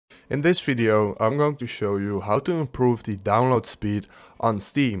In this video, I'm going to show you how to improve the download speed on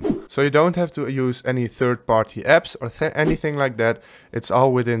Steam. So you don't have to use any third-party apps or anything like that. It's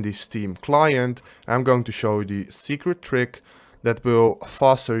all within the Steam client. I'm going to show you the secret trick that will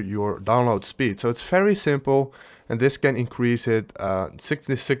foster your download speed. So it's very simple, and this can increase it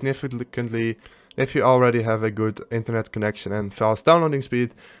significantly. If you already have a good internet connection and fast downloading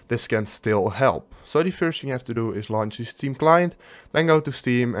speed, this can still help. So the first thing you have to do is launch the Steam client, then go to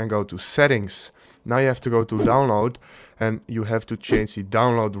Steam and go to settings. Now you have to go to download and you have to change the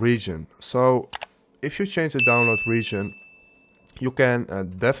download region. So if you change the download region, you can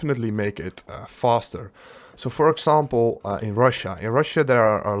definitely make it faster. So for example, in Russia there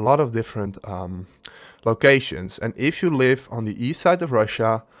are a lot of different locations, and if you live on the east side of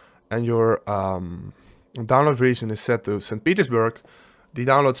Russia and your download region is set to St. Petersburg, the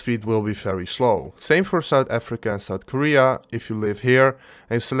download speed will be very slow. Same for South Africa and South Korea. If you live here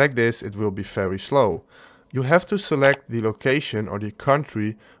and you select this, it will be very slow. You have to select the location or the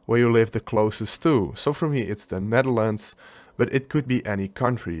country where you live the closest to. So for me it's the Netherlands, but it could be any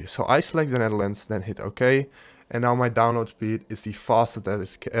country. So I select the Netherlands, then hit OK, and now my download speed is the fastest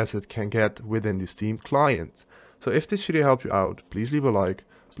as it can get within the Steam client. So if this video helped you out, please leave a like,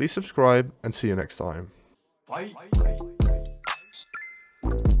 please subscribe, and see you next time. Bye.